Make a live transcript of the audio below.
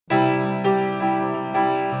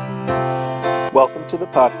Welcome to the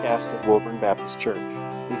podcast of Woburn Baptist Church.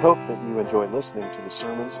 We hope that you enjoy listening to the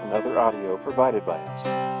sermons and other audio provided by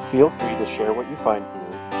us. Feel free to share what you find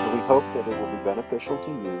here, and we hope that it will be beneficial to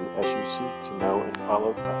you as you seek to know and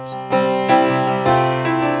follow Christ.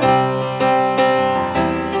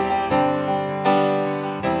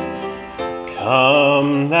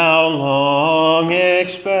 Come, thou long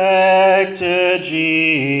expected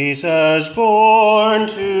Jesus, born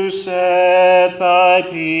to set thy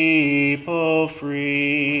people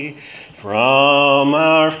free. From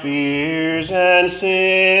our fears and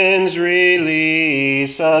sins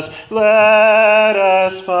release us. Let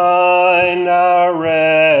us find our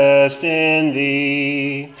rest in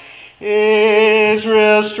thee.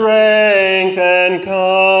 Israel's strength and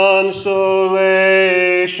consolation,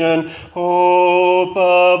 hope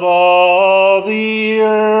of all the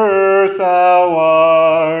earth thou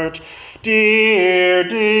art, dear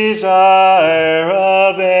desire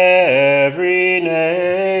of every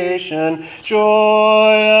nation,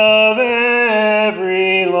 joy of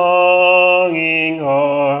every longing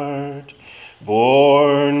heart.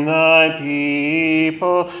 Born thy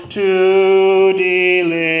people to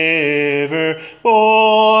deliver,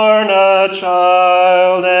 born a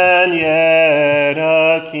child and yet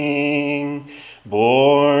a king,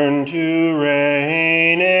 born to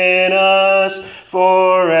reign in us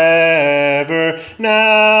forever.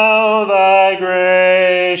 Now thy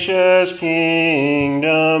gracious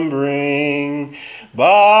kingdom bring,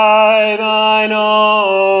 by thine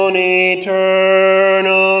own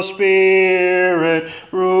eternal Spirit,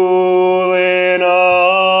 rule in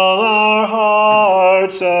all our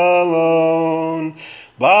hearts alone.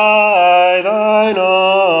 By thine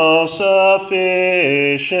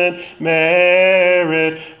all-sufficient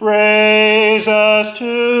merit, raise us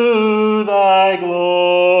to thy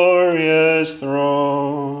glorious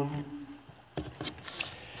throne.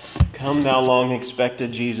 Come, thou long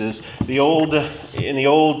expected Jesus. In the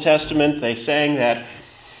Old Testament, they sang that,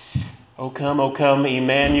 O come,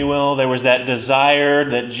 Emmanuel. There was that desire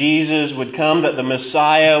that Jesus would come, that the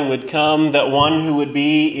Messiah would come, that one who would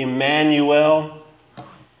be Emmanuel.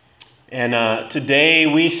 And today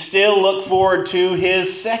we still look forward to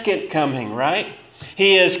his second coming, right?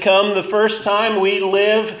 He has come the first time. We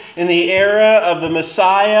live in the era of the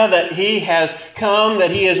Messiah, that he has come,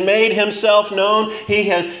 that he has made himself known. He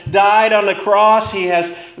has died on the cross. He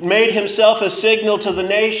has made himself a signal to the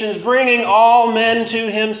nations, bringing all men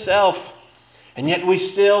to himself. And yet we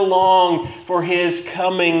still long for his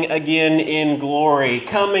coming again in glory,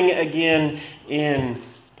 coming again in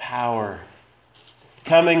power.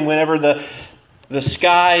 Coming whenever the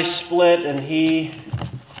skies split and he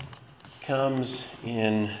comes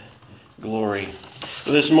in glory.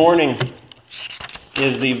 This morning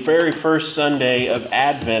is the very first Sunday of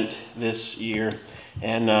Advent this year.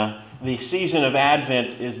 And the season of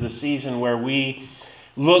Advent is the season where we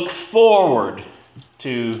look forward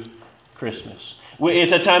to Christmas.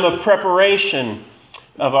 It's a time of preparation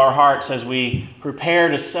of our hearts as we prepare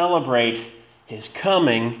to celebrate his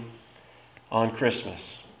coming on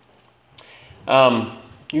Christmas. You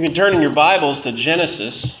can turn in your Bibles to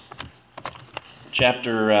Genesis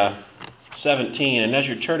chapter 17, and as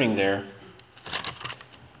you're turning there,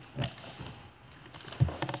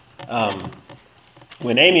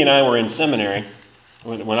 when Amy and I were in seminary,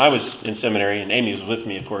 when I was in seminary, and Amy was with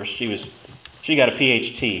me, of course, she got a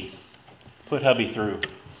PhD, put hubby through.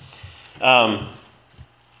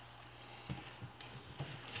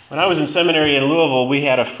 When I was in seminary in Louisville, we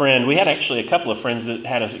had actually a couple of friends that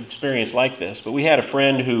had an experience like this, but we had a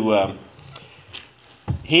friend who,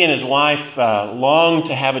 he and his wife longed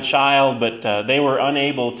to have a child, but they were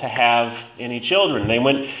unable to have any children. They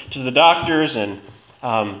went to the doctors, and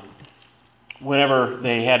whenever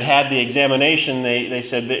they had the examination, they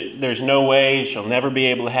said that there's no way, she'll never be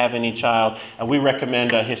able to have any child, and we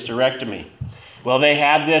recommend a hysterectomy. Well, they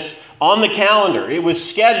had this on the calendar. It was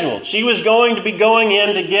scheduled. She was going to be going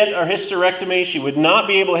in to get her hysterectomy. She would not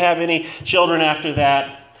be able to have any children after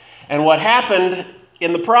that. And what happened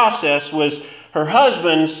in the process was her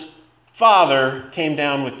husband's father came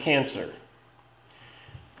down with cancer.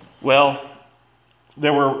 Well,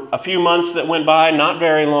 there were a few months that went by, not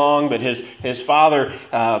very long, but his father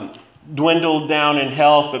dwindled down in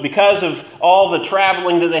health. But because of all the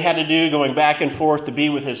traveling that they had to do, going back and forth to be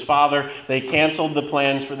with his father, they canceled the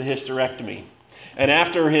plans for the hysterectomy. And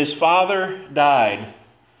after his father died,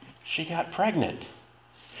 she got pregnant.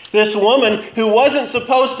 This woman who wasn't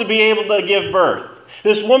supposed to be able to give birth,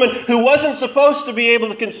 this woman who wasn't supposed to be able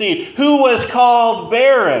to conceive, who was called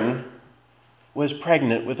barren, was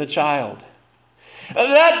pregnant with a child.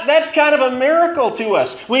 That's kind of a miracle to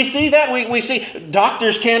us. We see that. We see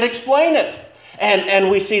doctors can't explain it. And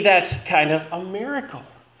we see that's kind of a miracle.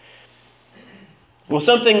 Well,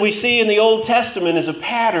 something we see in the Old Testament is a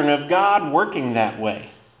pattern of God working that way.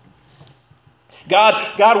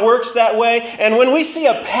 God works that way, and when we see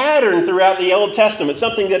a pattern throughout the Old Testament,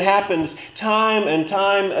 something that happens time and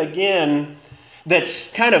time again,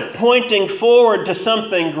 that's kind of pointing forward to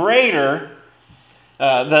something greater,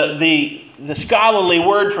 the scholarly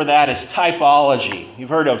word for that is typology. You've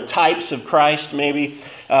heard of types of Christ, maybe.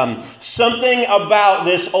 Something about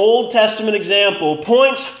this Old Testament example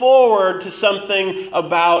points forward to something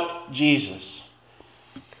about Jesus.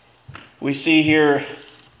 We see here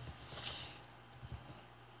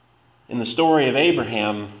in the story of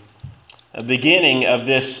Abraham a beginning of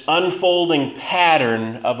this unfolding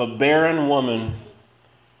pattern of a barren woman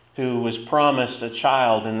who was promised a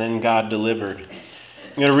child and then God delivered.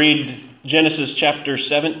 I'm going to read Genesis chapter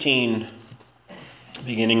 17,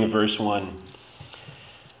 beginning of verse 1.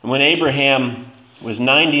 And when Abraham was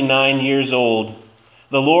 99 years old,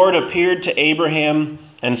 the Lord appeared to Abraham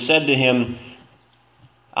and said to him,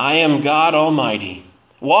 I am God Almighty.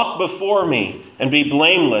 Walk before me and be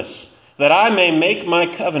blameless, that I may make my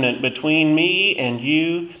covenant between me and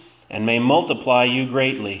you and may multiply you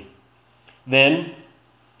greatly. Then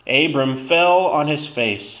Abram fell on his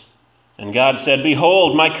face, and God said,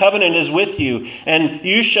 Behold, my covenant is with you, and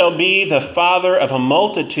you shall be the father of a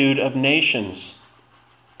multitude of nations.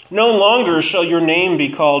 No longer shall your name be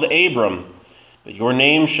called Abram, but your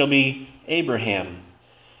name shall be Abraham.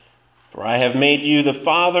 For I have made you the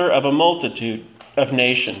father of a multitude of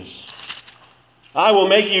nations. I will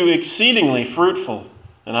make you exceedingly fruitful,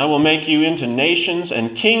 and I will make you into nations,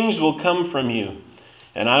 and kings will come from you.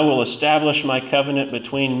 And I will establish my covenant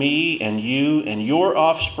between me and you and your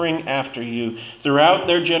offspring after you throughout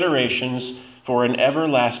their generations for an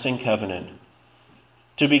everlasting covenant,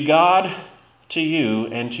 to be God to you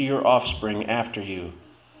and to your offspring after you.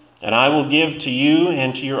 And I will give to you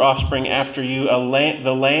and to your offspring after you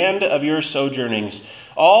the land of your sojournings,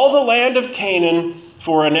 all the land of Canaan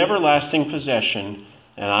for an everlasting possession,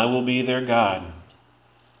 and I will be their God.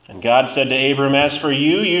 And God said to Abram, As for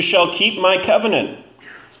you, you shall keep my covenant,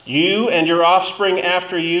 you and your offspring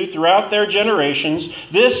after you throughout their generations.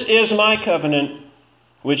 This is my covenant,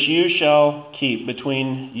 which you shall keep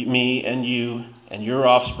between me and you and your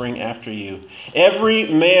offspring after you. Every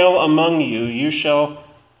male among you shall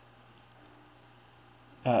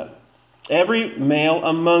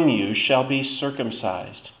be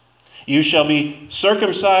circumcised. You shall be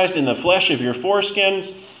circumcised in the flesh of your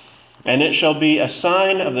foreskins, and it shall be a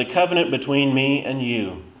sign of the covenant between me and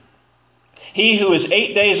you. He who is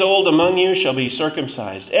 8 days old among you shall be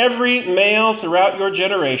circumcised. Every male throughout your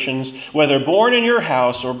generations, whether born in your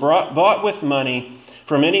house or bought with money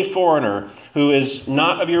from any foreigner who is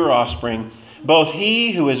not of your offspring, both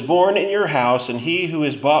he who is born in your house and he who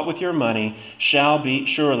is bought with your money shall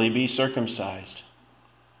surely be circumcised.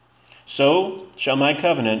 So shall my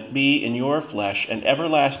covenant be in your flesh, an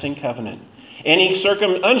everlasting covenant. Any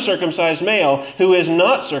uncircumcised male who is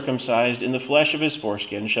not circumcised in the flesh of his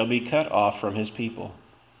foreskin shall be cut off from his people.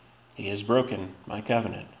 He has broken my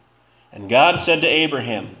covenant. And God said to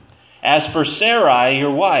Abraham, As for Sarai,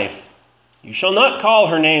 your wife, you shall not call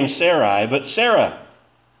her name Sarai, but Sarah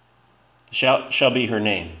shall be her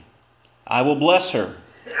name. I will bless her,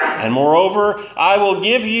 and moreover, I will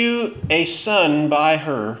give you a son by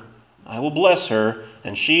her. I will bless her,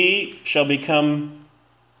 and she shall become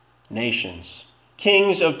nations.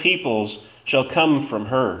 Kings of peoples shall come from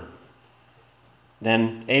her.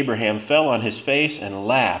 Then Abraham fell on his face and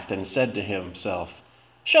laughed and said to himself,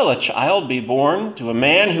 Shall a child be born to a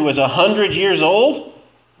man who is 100 years old?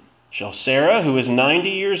 Shall Sarah, who is 90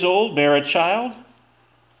 years old, bear a child?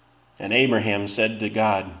 And Abraham said to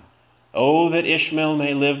God, Oh, that Ishmael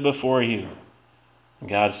may live before you. And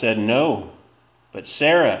God said, No, but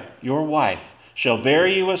Sarah, your wife, shall bear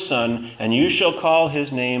you a son, and you shall call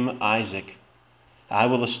his name Isaac. I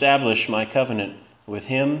will establish my covenant with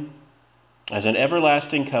him as an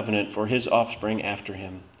everlasting covenant for his offspring after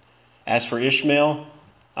him. As for Ishmael,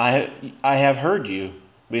 I have heard you.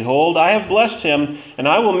 Behold, I have blessed him, and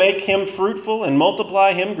I will make him fruitful and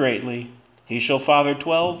multiply him greatly. He shall father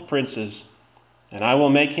 12 princes, and I will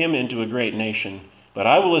make him into a great nation. But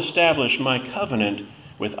I will establish my covenant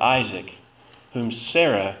with Isaac, whom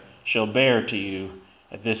Sarah shall bear to you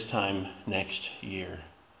at this time next year.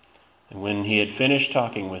 And when he had finished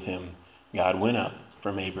talking with him, God went up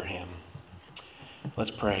from Abraham.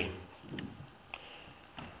 Let's pray.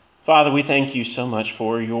 Father, we thank you so much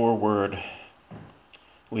for your word.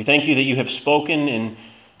 We thank you that you have spoken in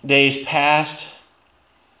days past.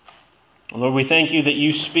 Lord, we thank you that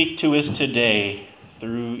you speak to us today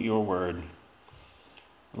through your word.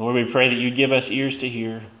 Lord, we pray that you'd give us ears to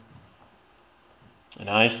hear and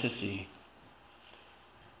eyes to see.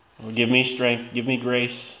 Lord, give me strength, give me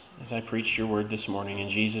grace as I preach your word this morning. In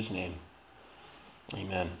Jesus' name,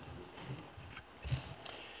 amen.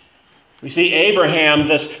 We see Abraham,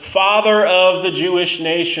 this father of the Jewish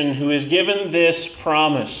nation, who is given this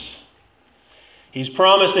promise. He's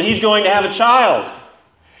promised that he's going to have a child.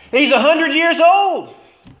 He's 100 years old.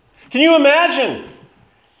 Can you imagine?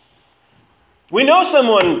 We know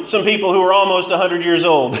some people who are almost 100 years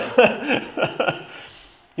old.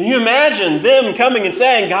 Can you imagine them coming and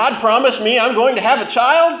saying, God promised me I'm going to have a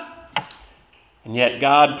child? And yet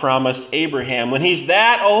God promised Abraham when he's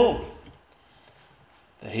that old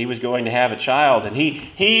that he was going to have a child. And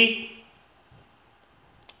he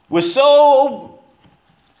was so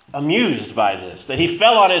amused by this that he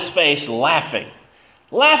fell on his face laughing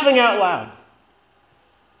out loud.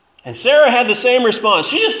 And Sarah had the same response.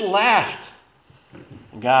 She just laughed.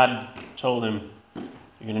 And God told him, you're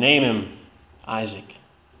going to name him Isaac,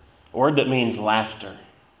 a word that means laughter.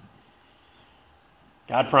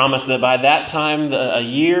 God promised that by that time, a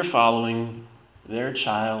year following, their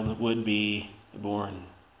child would be born.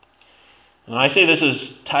 And I say this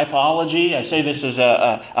is typology. I say this is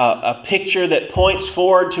a picture that points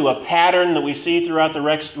forward to a pattern that we see throughout the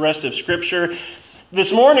rest of Scripture.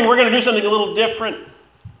 This morning, we're going to do something a little different.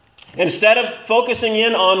 Instead of focusing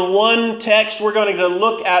in on one text, we're going to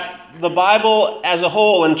look at the Bible as a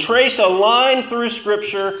whole and trace a line through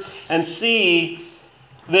Scripture and see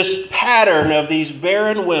this pattern of these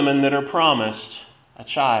barren women that are promised a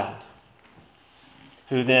child,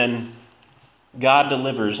 who then God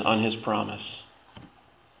delivers on his promise.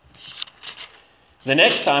 The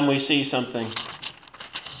next time we see something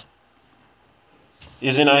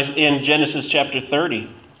is in Genesis chapter 30.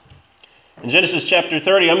 In Genesis chapter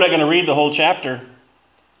 30, I'm not going to read the whole chapter,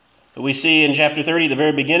 but we see in chapter 30, the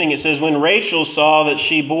very beginning, it says, when Rachel saw that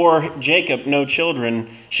she bore Jacob no children,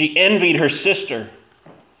 she envied her sister.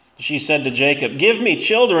 She said to Jacob, give me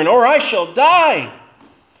children, or I shall die.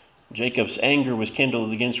 Jacob's anger was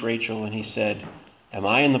kindled against Rachel, and he said, am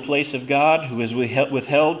I in the place of God, who has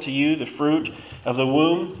withheld to you the fruit of the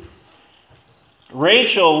womb?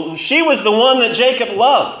 Rachel, she was the one that Jacob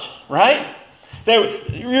loved, right?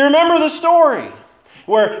 You remember the story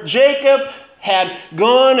where Jacob had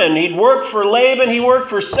gone and he'd worked for Laban. He worked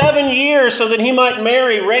for 7 years so that he might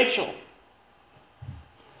marry Rachel.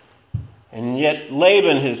 And yet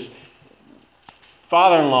Laban, his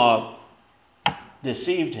father-in-law,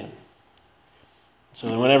 deceived him. So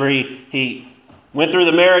that whenever he went through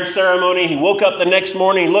the marriage ceremony, he woke up the next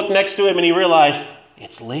morning, he looked next to him, and he realized,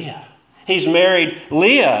 it's Leah. He's married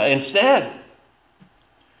Leah instead.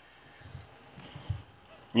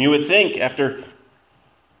 You would think after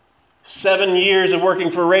 7 years of working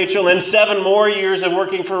for Rachel and 7 more years of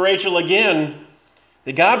working for Rachel again,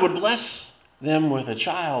 that God would bless them with a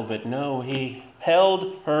child. But no, he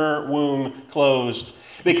held her womb closed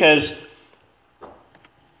because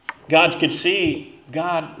God could see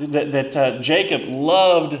that Jacob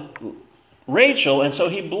loved Rachel, and so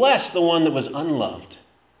he blessed the one that was unloved.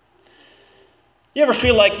 You ever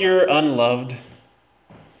feel like you're unloved?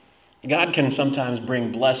 God can sometimes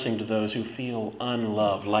bring blessing to those who feel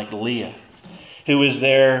unloved, like Leah, who was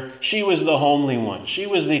there. She was the homely one. She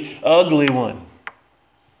was the ugly one.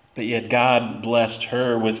 But yet God blessed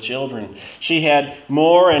her with children. She had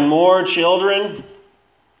more and more children.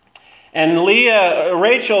 And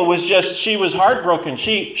Rachel she was heartbroken.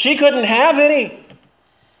 She couldn't have any.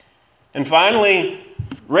 And finally,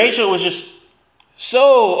 Rachel was just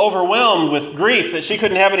so overwhelmed with grief that she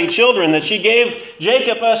couldn't have any children that she gave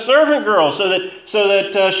Jacob a servant girl so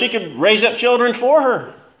that she could raise up children for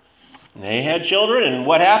her. And they had children, and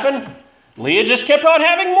what happened? Leah just kept on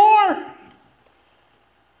having more.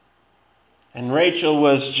 And Rachel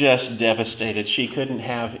was just devastated. She couldn't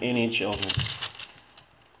have any children.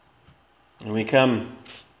 And we come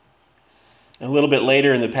a little bit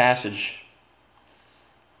later in the passage.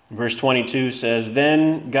 Verse 22 says,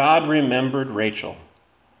 then God remembered Rachel.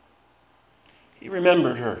 He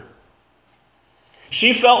remembered her.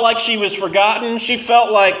 She felt like she was forgotten. She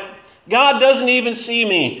felt like God doesn't even see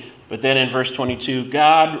me. But then in verse 22,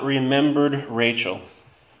 God remembered Rachel.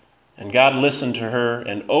 And God listened to her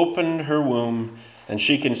and opened her womb, and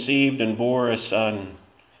she conceived and bore a son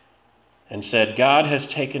and said, God has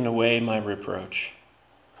taken away my reproach.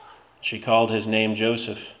 She called his name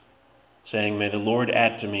Joseph, saying, may the Lord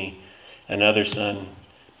add to me another son.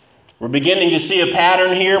 We're beginning to see a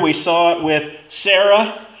pattern here. We saw it with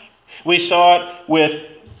Sarah. We saw it with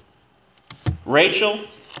Rachel.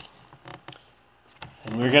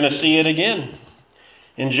 And we're going to see it again.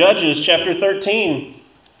 In Judges chapter 13,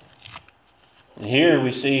 And here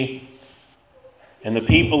we see, and the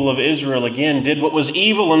people of Israel again did what was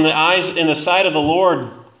evil in the sight of the Lord,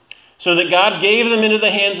 so that God gave them into the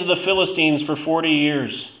hands of the Philistines for 40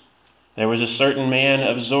 years. There was a certain man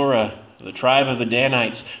of Zorah, of the tribe of the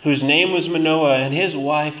Danites, whose name was Manoah, and his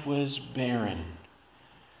wife was barren,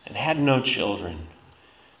 and had no children.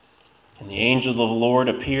 And the angel of the Lord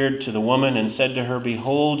appeared to the woman and said to her,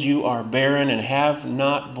 Behold, you are barren and have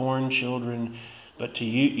not borne children, but to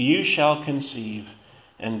you shall conceive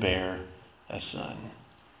and bear a son.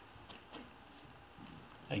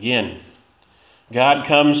 Again, God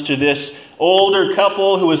comes to this older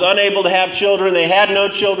couple who was unable to have children. They had no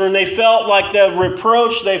children. They felt like the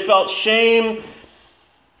reproach. They felt shame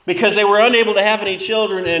because they were unable to have any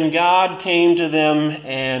children. And God came to them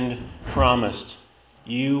and promised,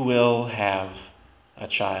 you will have a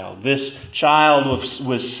child. This child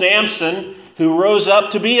was Samson, who rose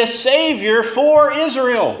up to be a savior for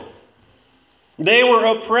Israel. They were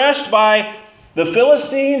oppressed by the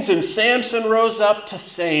Philistines, and Samson rose up to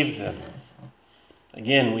save them.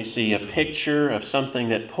 Again, we see a picture of something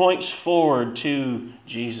that points forward to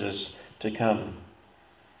Jesus to come.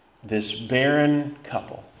 This barren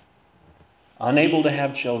couple, unable to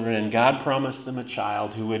have children, and God promised them a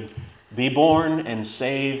child who would be born and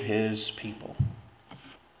save his people.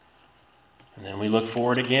 And then we look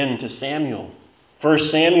forward again to Samuel. 1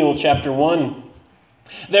 Samuel chapter 1.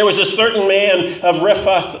 There was a certain man of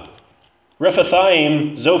Rephathaim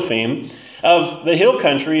Zophim, of the hill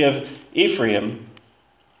country of Ephraim,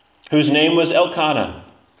 whose name was Elkanah,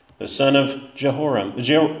 the son of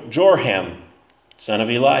Jorham, son of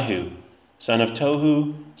Elihu, son of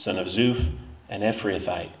Tohu, son of Zuph, an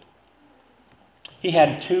Ephrathite. He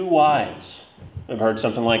had 2 wives. We've heard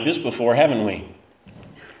something like this before, haven't we?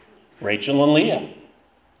 Rachel and Leah.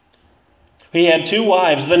 He had 2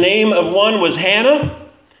 wives. The name of one was Hannah,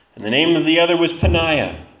 and the name of the other was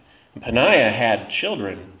Peninnah. And Peninnah had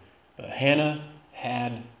children, but Hannah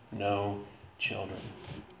had no children.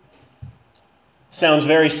 Sounds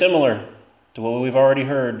very similar to what we've already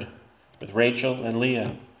heard with Rachel and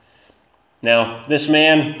Leah. Now, this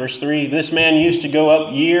man, verse 3, this man used to go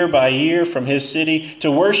up year by year from his city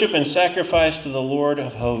to worship and sacrifice to the Lord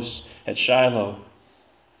of hosts at Shiloh.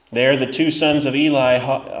 There the 2 sons of Eli,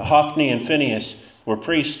 Hophni and Phinehas, were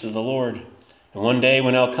priests to the Lord. And one day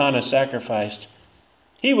when Elkanah sacrificed,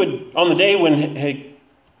 he would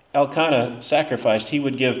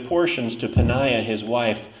give portions to Peninnah his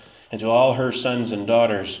wife and to all her sons and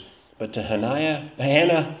daughters. But to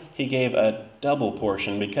Hannah he gave a double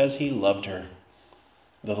portion because he loved her,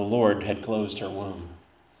 though the Lord had closed her womb.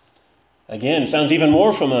 Again, sounds even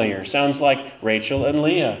more familiar. Sounds like Rachel and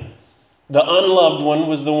Leah. The unloved one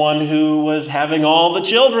was the one who was having all the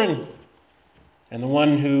children. And the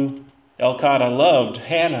one who Elkanah loved,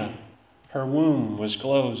 Hannah, her womb was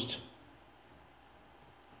closed.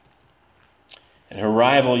 And her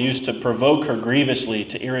rival used to provoke her grievously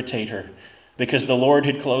to irritate her because the Lord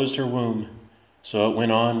had closed her womb. So it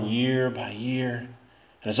went on year by year.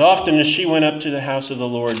 And as often as she went up to the house of the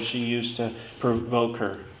Lord, she used to provoke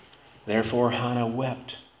her. Therefore Hannah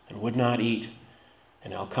wept and would not eat.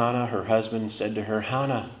 And Elkanah, her husband, said to her,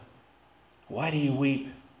 Hannah, why do you weep?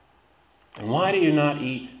 And why do you not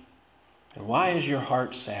eat? And why is your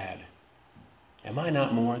heart sad? Am I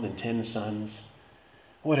not more than 10 sons?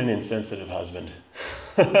 What an insensitive husband.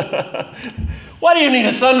 What do you need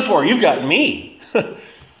a son for? You've got me.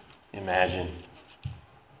 Imagine.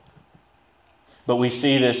 But we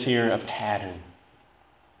see this here, a pattern.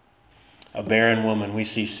 A barren woman. We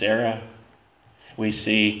see Sarah. We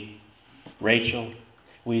see Rachel.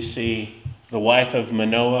 We see the wife of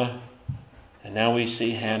Manoah. And now we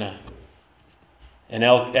see Hannah.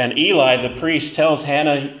 And Eli, the priest, tells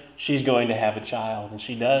Hannah she's going to have a child. And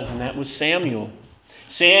she does. And that was Samuel.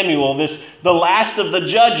 Samuel, the last of the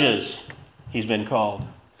judges, he's been called.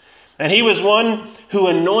 And he was one who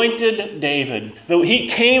anointed David. Though he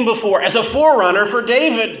came before as a forerunner for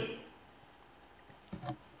David.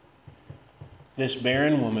 This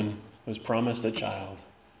barren woman was promised a child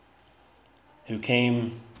who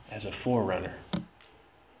came as a forerunner.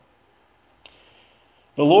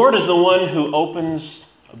 The Lord is the one who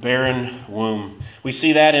opens a barren womb. We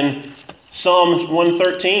see that in Psalm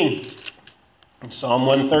 113. Psalm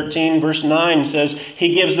 113 verse 9 says,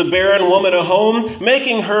 He gives the barren woman a home,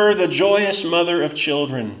 making her the joyous mother of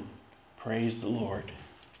children. Praise the Lord.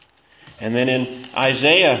 And then in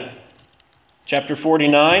Isaiah chapter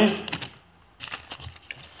 49,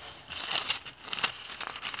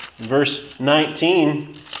 verse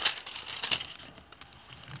 19,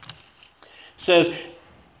 says,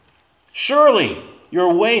 Surely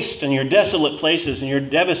your waste and your desolate places and your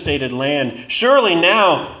devastated land. Surely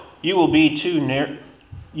now you will be too narrow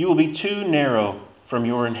for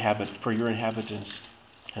your inhabitants.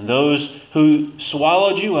 And those who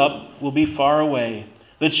swallowed you up will be far away.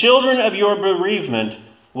 The children of your bereavement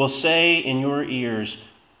will say in your ears,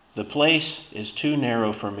 the place is too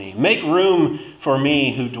narrow for me. Make room for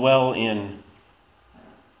me who dwell in.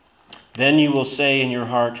 Then you will say in your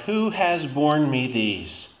heart, who has borne me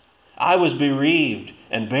these? I was bereaved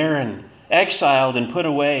and barren, exiled and put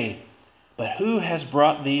away. But who has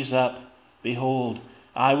brought these up? Behold,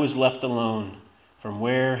 I was left alone. From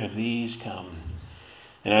where have these come?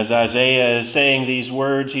 And as Isaiah is saying these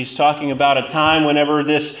words, he's talking about a time whenever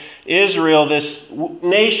this Israel, this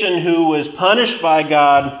nation who was punished by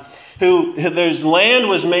God, whose land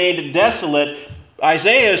was made desolate,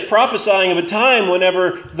 Isaiah is prophesying of a time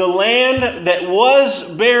whenever the land that was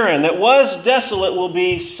barren, that was desolate, will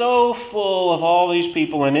be so full of all these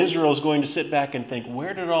people, and Israel is going to sit back and think,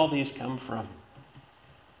 where did all these come from?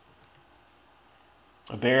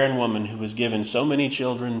 A barren woman who was given so many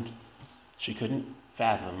children, she couldn't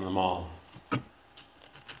fathom them all.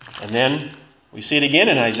 And then we see it again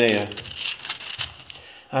in Isaiah.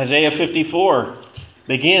 Isaiah 54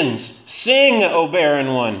 begins, sing, O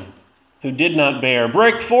barren one who did not bear.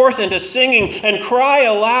 Break forth into singing and cry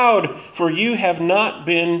aloud, for you who have not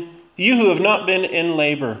been in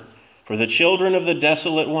labor. For the children of the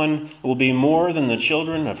desolate one will be more than the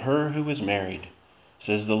children of her who was married,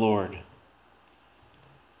 says the Lord.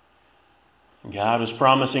 God was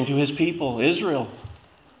promising to his people, Israel,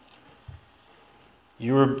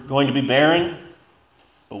 you are going to be barren,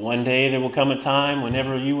 but one day there will come a time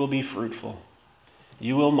whenever you will be fruitful.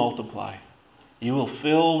 You will multiply. You will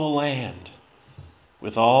fill the land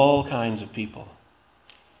with all kinds of people.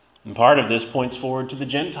 And part of this points forward to the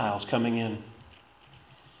Gentiles coming in.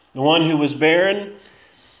 The one who was barren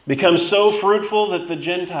becomes so fruitful that the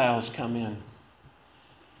Gentiles come in.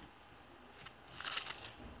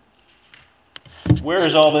 Where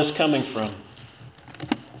is all this coming from?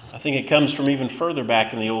 I think it comes from even further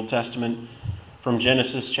back in the Old Testament, from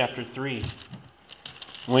Genesis chapter 3.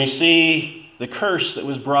 We see the curse that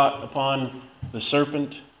was brought upon the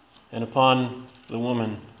serpent and upon the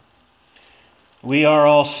woman. We are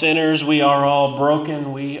all sinners. We are all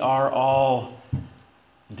broken. We are all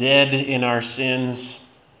dead in our sins.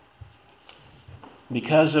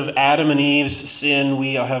 Because of Adam and Eve's sin,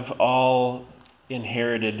 we have all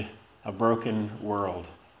inherited a broken world.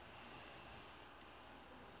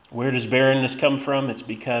 Where does barrenness come from? It's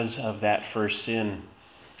because of that first sin.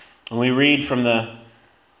 And we read from the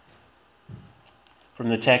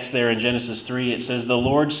text there in Genesis 3, it says, the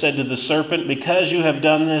Lord said to the serpent, because you have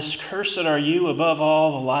done this, cursed are you above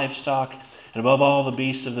all the livestock and above all the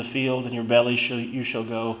beasts of the field. In your belly you shall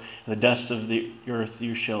go, and the dust of the earth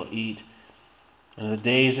you shall eat. And in the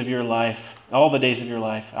days of your life, all the days of your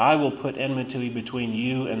life, I will put enmity between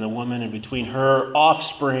you and the woman, and between her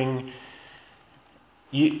offspring,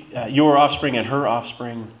 your offspring and her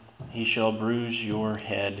offspring. He shall bruise your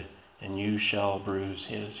head, and you shall bruise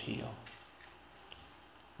his heel.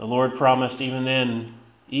 The Lord promised even then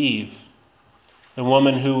Eve, the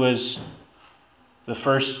woman who was the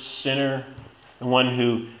first sinner, the one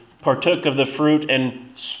who partook of the fruit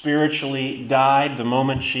and spiritually died the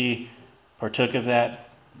moment she partook of that.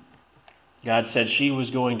 God said she was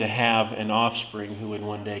going to have an offspring who would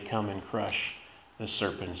one day come and crush the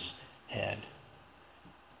serpent's head.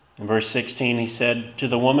 In verse 16, he said to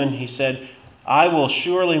the woman, he said, I will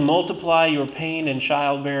surely multiply your pain in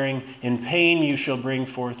childbearing. In pain you shall bring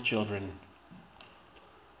forth children.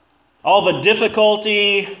 All the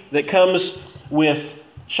difficulty that comes with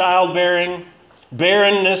childbearing,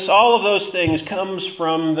 barrenness, all of those things comes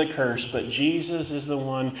from the curse. But Jesus is the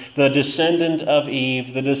one, the descendant of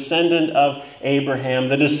Eve, the descendant of Abraham,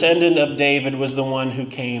 the descendant of David, was the one who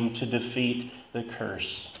came to defeat the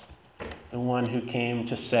curse, the one who came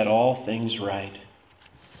to set all things right.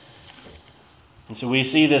 And so we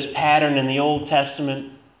see this pattern in the Old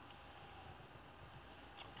Testament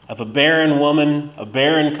of a barren woman, a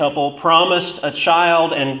barren couple, promised a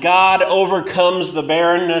child, and God overcomes the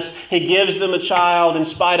barrenness. He gives them a child in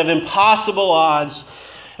spite of impossible odds.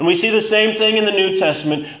 And we see the same thing in the New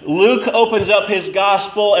Testament. Luke opens up his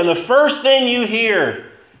gospel, and the first thing you hear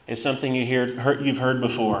is something you've heard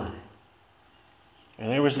before.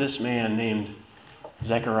 And there was this man named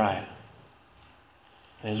Zechariah.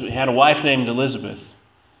 And he had a wife named Elizabeth.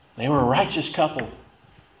 They were a righteous couple,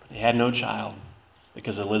 but they had no child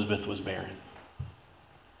because Elizabeth was barren.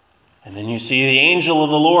 And then you see the angel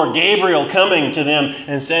of the Lord, Gabriel, coming to them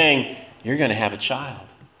and saying, you're going to have a child.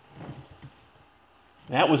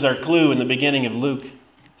 That was our clue in the beginning of Luke.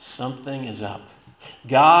 Something is up.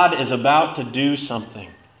 God is about to do something.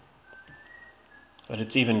 But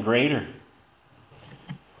it's even greater.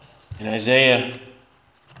 In Isaiah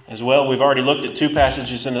as well, we've already looked at two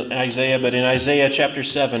passages in Isaiah, but in Isaiah chapter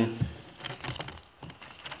 7,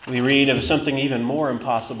 we read of something even more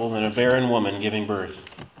impossible than a barren woman giving birth.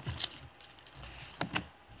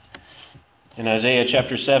 In Isaiah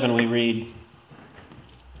chapter 7, we read,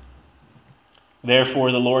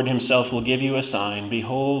 "Therefore the Lord himself will give you a sign.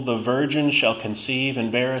 Behold, the virgin shall conceive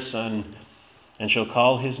and bear a son, and shall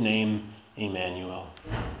call his name Emmanuel."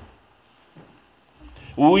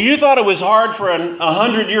 Well, you thought it was hard for a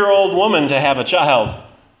 100-year-old woman to have a child.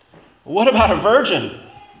 What about a virgin?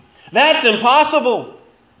 That's impossible.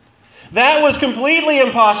 That was completely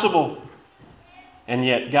impossible. And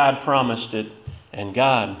yet God promised it, and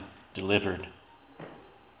God delivered.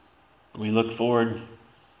 We look forward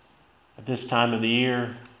at this time of the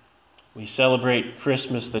year. We celebrate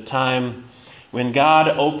Christmas, the time when God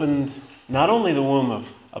opened not only the womb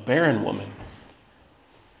of a barren woman,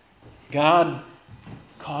 God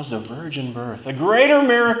caused a virgin birth, a greater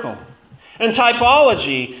miracle. And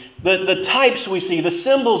typology, the types we see, the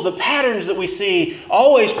symbols, the patterns that we see,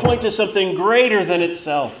 always point to something greater than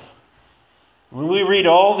itself. When we read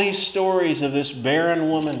all these stories of this barren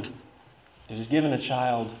woman that is given a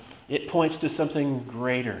child, it points to something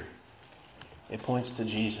greater. It points to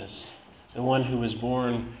Jesus, the one who was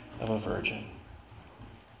born of a virgin.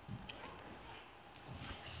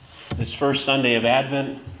 This first Sunday of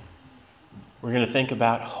Advent, we're going to think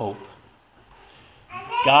about hope.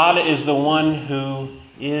 God is the one who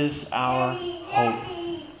is our hope.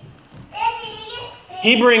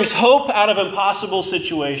 He brings hope out of impossible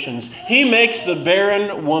situations. He makes the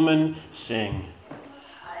barren woman sing.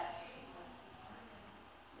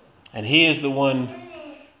 And He is the one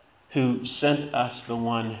who sent us the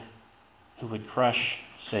one who would crush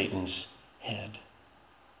Satan's head.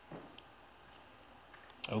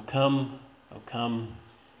 O come,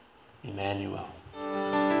 Emmanuel.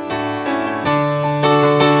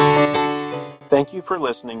 Thank you for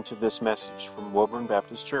listening to this message from Woburn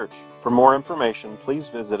Baptist Church. For more information, please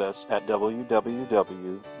visit us at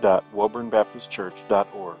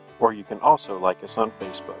www.woburnbaptistchurch.org, or you can also like us on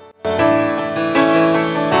Facebook.